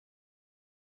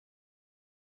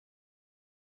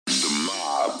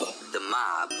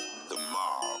mob. The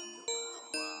mob.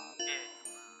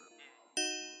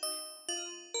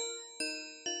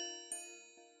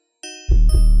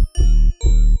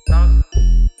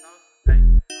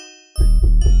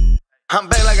 I'm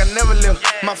back like I never left.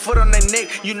 My foot on their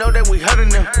neck, you know that we hurting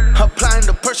them. Applying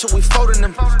the pressure, we folding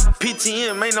them.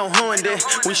 PTM ain't no hoe in that.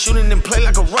 We shooting them play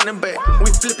like a running back.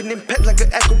 We flipping them pack like an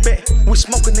acrobat. We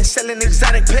smoking and selling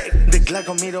exotic pack. The Glock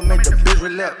on me don't make the bitch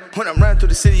relapse. When I'm riding through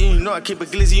the city, you know I keep it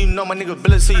glizzy. You know my nigga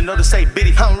Billy, so you know to say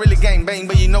bitty. I don't really gang bang,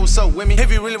 but you know what's up with me. If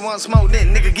you really want smoke,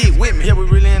 then nigga get with me. Yeah, we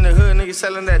really in the hood, nigga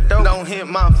selling that dope. Don't hit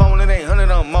my phone, it ain't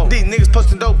 100 on more. These niggas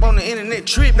posting dope on the internet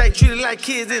trip. They treat it like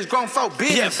kids, this grown folk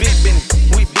business. Yeah, big business.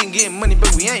 We been getting money,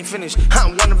 but we ain't finished. I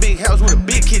want a big house with a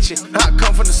big kitchen. I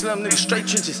come from the slum, nigga, straight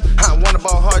trenches. I wanna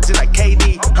ball hard just like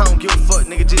KD. I don't give a fuck,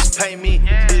 nigga, just pay me.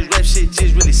 This rap shit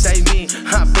just really save me.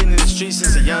 I been in the streets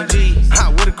since a young G. I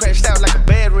would've crashed out like a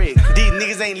bad wreck. These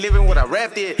niggas ain't living what I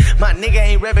rapped it. My nigga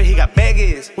ain't rapping, he got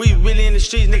baggage. We really in the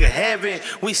streets, nigga, having.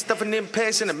 We stuffing them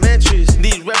packs in the mattress.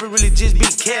 These rappers really just be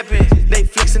capping. They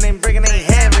flexing and breaking, they ain't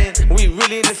having. We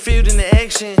really in the field in the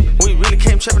action. We really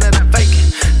came trapping out of faking.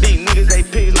 These niggas, they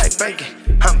pigs like bacon.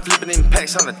 I'm flipping them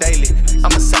packs on a daily.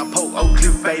 I'm a Southport Oak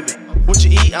Cliff baby. What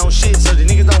you eat on shit so the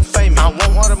niggas don't fame me. I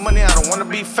want all the money, I don't wanna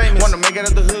be famous. Wanna make it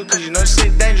out the hood cause you know this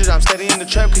shit dangerous. I'm steady in the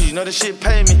trap cause you know this shit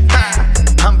pay me.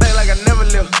 I'm back like I never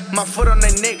left. My foot on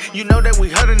their neck, you know that we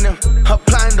hurting them.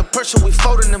 Applying the pressure, we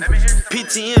folding them.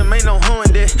 PTM ain't no hoe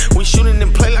in that. We shooting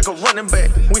them play like a running back.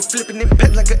 We flipping them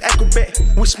pack like an acrobat.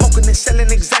 We smoking and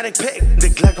selling exotic pack. The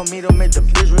Glock on me don't make the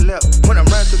bitch relapse. When I'm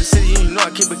riding through the city, you know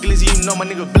I keep it glizzy. You know my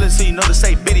nigga Billy, so you know to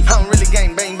say bitty. I don't really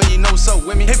gang bang, but you know what's up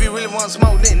with me. If you really want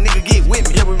smoke, then nigga get with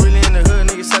me. Yeah, we really in the hood,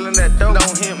 nigga selling that dope.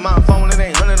 Don't hit my phone, it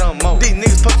ain't 100 on more. These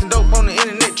niggas posting dope on the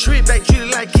internet trip. They treat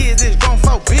it like kids, this grown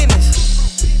folk bitch.